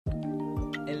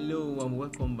Hello and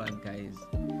welcome back, guys.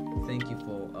 Thank you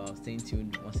for staying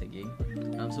tuned once again.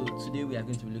 So today we are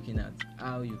going to be looking at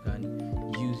how you can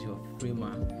use your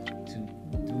framer to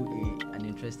do an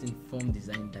interesting form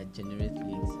design that generates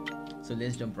leads. So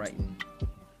let's jump right in.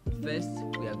 First,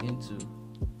 we are going to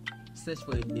search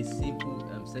for a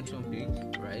simple section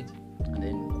page, right? And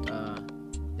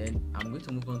then I'm going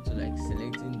to move on to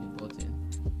selecting the button.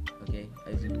 Okay,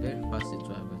 it's a very fast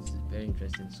tutorial, but it's very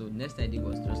interesting. So next I did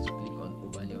was just to click on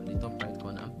overlay on the top right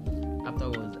corner.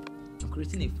 Afterwards, I'm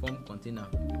creating a form container,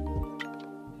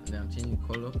 and then I'm changing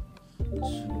the color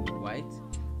to white.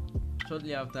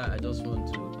 Shortly after, I just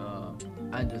want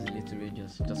to add just a little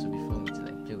radius, just to be fun with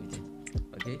it, play with it.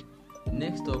 Okay.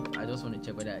 Next up, I just want to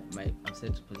check whether I'm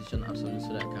set to position absolute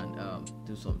so that I can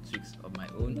do some tweaks of my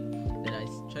own. Then I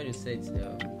try to set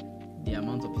the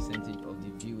amount of percentage of the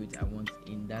view width I want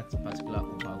in that particular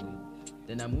overlay.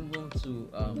 Then I move on to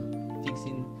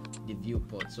fixing the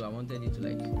viewport. So I wanted it to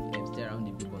stay around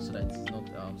the viewport so that it's not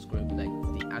scrollable.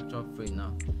 Like the actual frame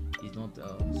now is not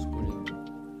scrollable.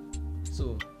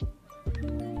 So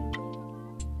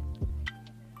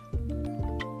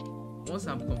once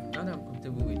now that I'm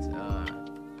comfortable with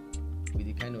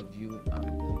the kind of view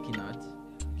I'm looking at,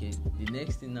 okay, the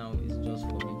next thing now is just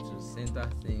for me to center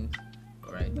things,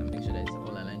 alright, and make sure that it's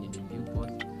all aligned in the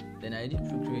viewport. Then I already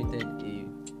created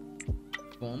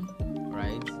a form,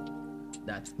 right,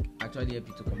 that actually help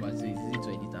you to convert, so it's easy to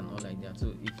edit and all like that.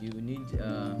 So if you need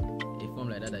a form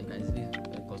like that you can easily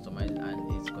customize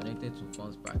and it's connected to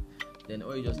Forms Pack, then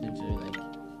all you just need to do,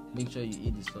 make sure you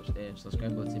hit the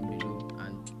subscribe button below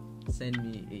and send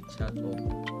me a chat up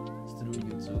through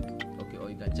YouTube, okay, or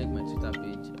you can check my Twitter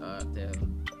page at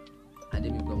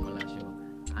Modal,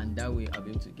 and that way I'll be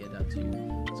able to get that to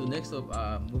you. So next up,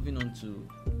 moving on to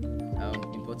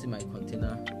importing my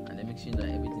container, and then make sure that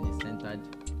everything is centered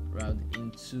right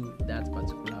into that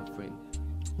particular frame.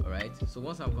 Alright, so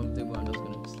once I'm comfortable, I'm just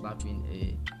going to slap in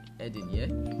a heading here.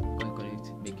 I'm going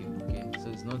to make it booking. So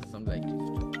it's not something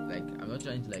like I'm not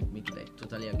trying to make it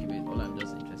totally accurate. All I'm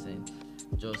just interested in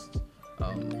just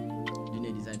doing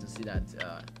a design to see that it's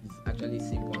actually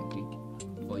simple and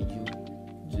quick for you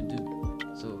to do.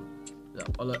 So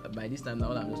by this time now,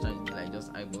 all I'm just trying to do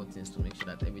just eyeball things to make sure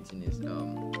that everything is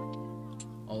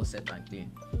all set and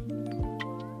clean.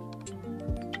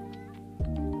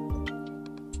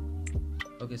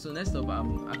 Okay, so next up,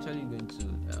 I'm actually going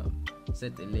to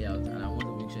set a layout, and I want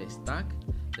to make sure it's stack.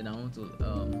 Then I want to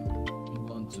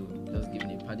move on to just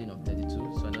giving a padding of 32.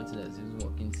 So I notice that it's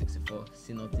working 64,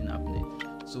 see nothing happening.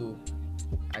 So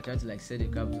I try to set the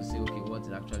cap to see, okay, what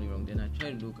is actually wrong. Then I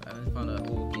try to look and I found out,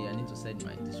 oh, okay, I need to set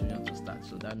my distribution to stack,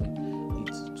 so that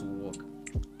needs to work.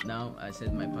 Now I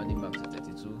set my padding back to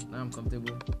 32. Now I'm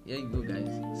comfortable. Here you go, guys.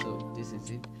 So this is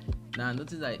it. Now I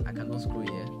notice that I cannot scroll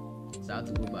here, so I have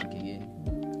to go back again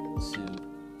to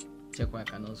check why I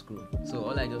cannot scroll. So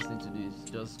all I just need to do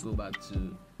is just go back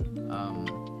to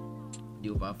the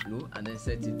overflow and then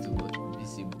set it to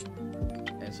visible.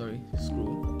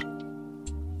 Scroll.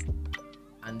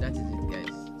 And that is it,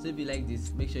 guys. So if you like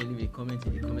this, make sure you leave a comment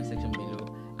in the comment section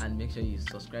below, and make sure you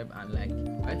subscribe and like.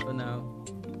 Bye for now.